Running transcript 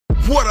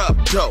What up,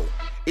 though?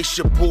 It's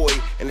your boy,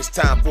 and it's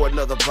time for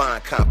another Vine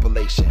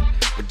compilation.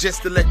 But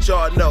just to let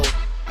y'all know,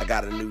 I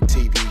got a new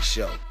TV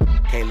show.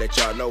 Can't let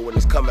y'all know when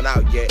it's coming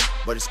out yet,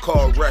 but it's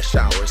called Rush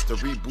Hour. It's the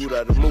reboot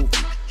of the movie.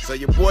 So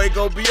your boy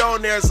gonna be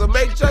on there, so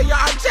make sure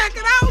y'all check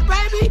it out,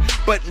 baby.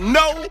 But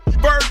no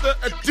further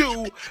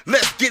ado,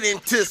 let's get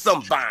into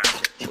some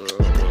Vines.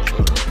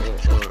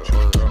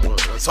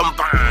 Some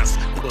Vines.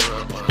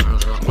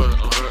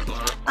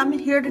 I'm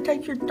here to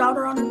take your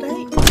daughter on a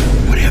date.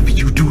 Whatever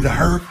you do to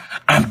her,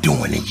 I'm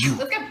doing to you.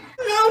 Look at,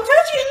 no,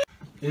 touch it.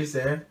 Yes,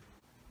 sir.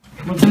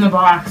 What's in the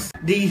box?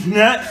 These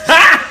nuts.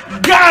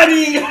 Ha! Got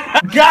him!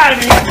 Got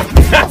him!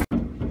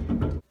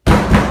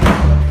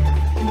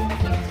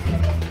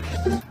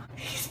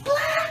 He's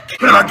black.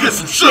 Can I get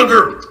some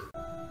sugar?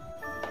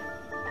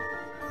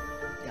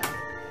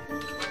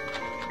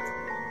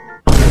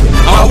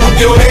 I'll whoop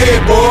your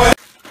head, boy.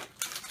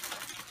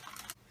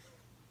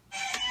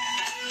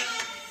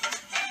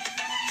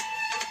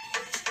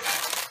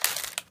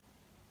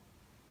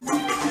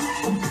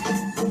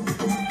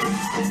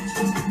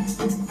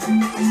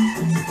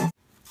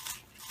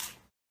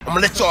 I'm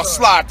gonna let y'all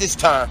slide this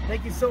time.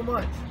 Thank you so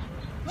much.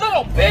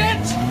 Little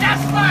bitch!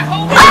 That's my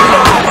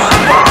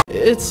homie!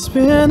 It's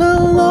been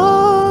a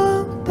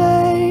long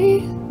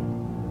day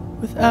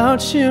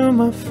without you,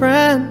 my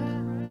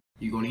friend.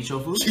 You gonna eat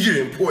your food? You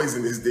didn't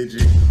poison this, did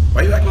you?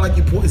 Why you acting like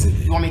you poisoned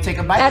it? You want me to take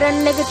a bite? Let a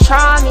nigga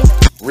try me.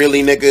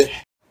 Really, nigga?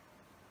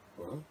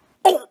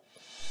 Oh.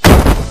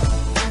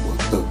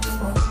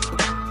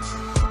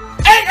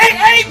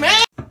 Hey,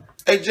 man!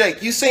 Hey,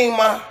 Jake, you seen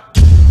my...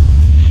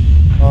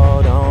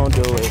 Oh, don't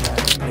do it.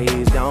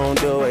 Please don't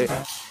do it.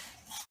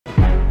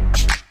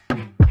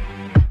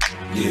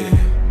 Yeah.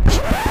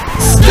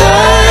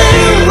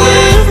 Stay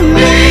with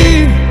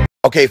me.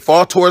 Okay,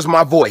 fall towards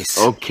my voice.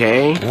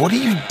 Okay. What are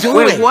you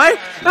doing? Wait, what?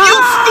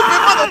 You stupid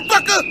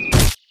motherfucker!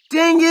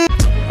 Dang it!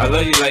 I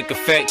love you like a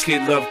fat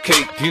kid love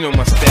cake. You know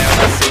my style.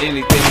 I say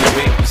anything to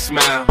make you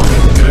smile.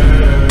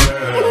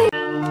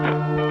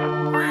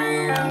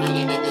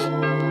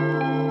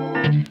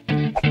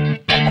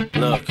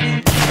 Look.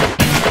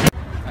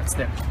 That's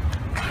them.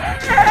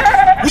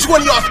 Which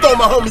one of y'all stole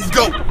my homie's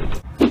goat?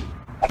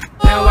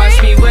 Now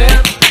watch me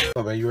whip.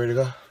 Oh, man, you ready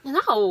to go?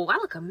 No, I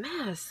look a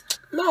mess.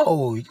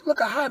 No, you look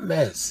a hot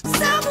mess.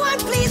 Someone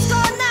please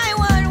call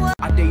 911.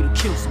 I dare you to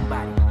kill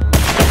somebody.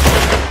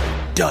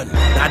 Done.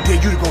 Now I dare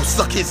you to go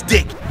suck his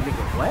dick.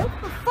 Nigga, what?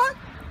 What the fuck?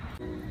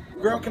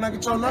 Girl, can I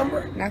get your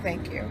number? No,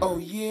 thank you. Oh,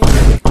 yeah.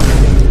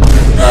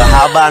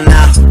 How about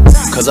now?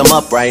 Cause I'm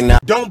up right now.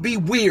 Don't be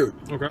weird.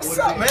 Okay. What's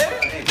up, man?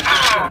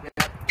 Ah!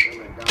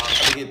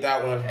 Let me get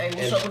that one. Hey,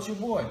 what's up with your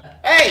boy?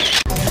 Hey!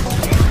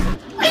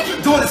 I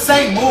ain't doing the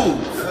same move.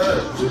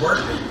 We're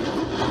working.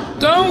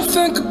 Don't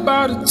think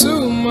about it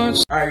too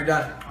much. Alright, you're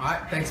done.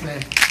 Alright, thanks,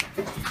 man.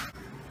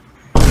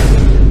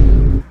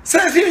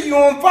 Says here you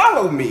won't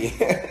follow me.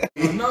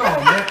 No,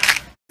 man.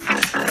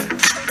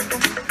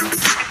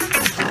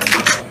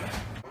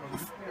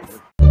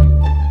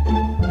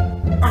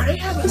 Are they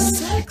having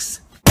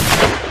sex?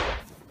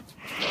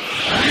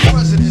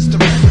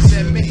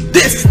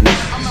 This!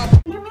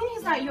 What do you mean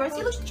he's not yours?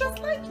 He looks just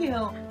like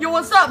you. Yo,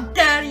 what's up,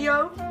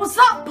 Daddy-o? What's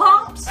up,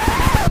 Pops?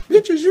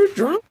 Bitches, you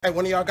drunk? Hey,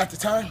 one of y'all got the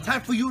time?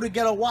 Time for you to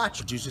get a watch.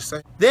 What'd you just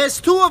say? There's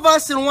two of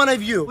us and one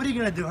of you. What are you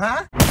gonna do,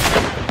 huh?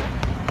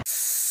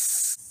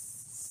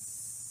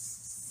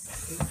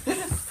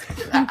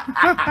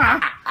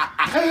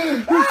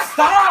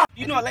 Stop!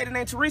 You know a lady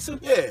named Teresa?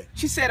 Yeah.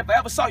 She said if I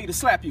ever saw you to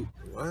slap you.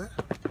 What?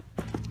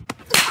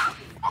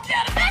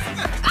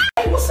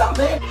 Hey, what's up,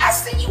 man? I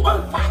see you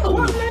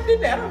unfollow me. I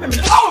did that. I remember.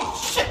 Oh,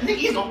 shit,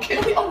 nigga, you gonna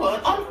kill me. I'm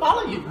gonna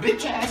unfollow you,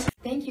 bitch ass.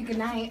 Thank you, good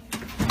night.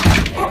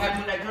 What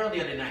happened to that girl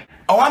the other night?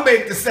 Oh, I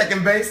made the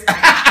second base.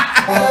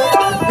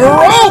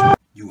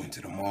 You went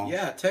to the mall?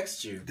 Yeah, I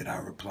text you. Did I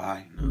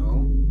reply?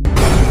 No.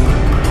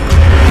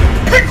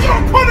 Pick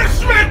your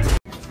punishment!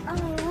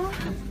 Oh,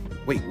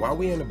 Wait, why are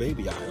we in the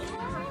baby aisle?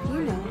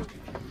 you know.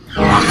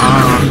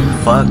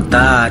 Fuck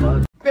that.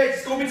 Babe,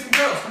 let's go meet some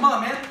girls. Come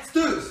on, man. Let's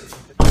do this.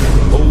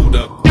 Hold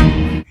up.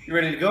 You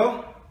ready to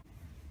go?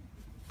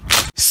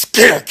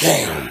 Scare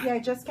game! Yeah, I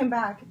just came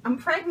back. I'm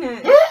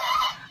pregnant.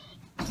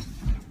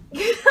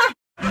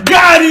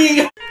 Got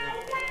him!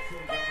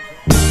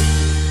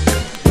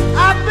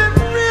 I've been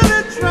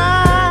really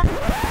trying.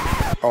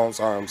 Oh,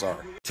 I'm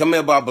sorry. Tell me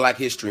about Black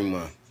History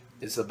Month.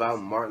 It's about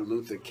Martin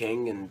Luther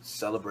King and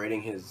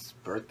celebrating his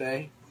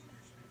birthday.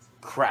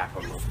 Crap.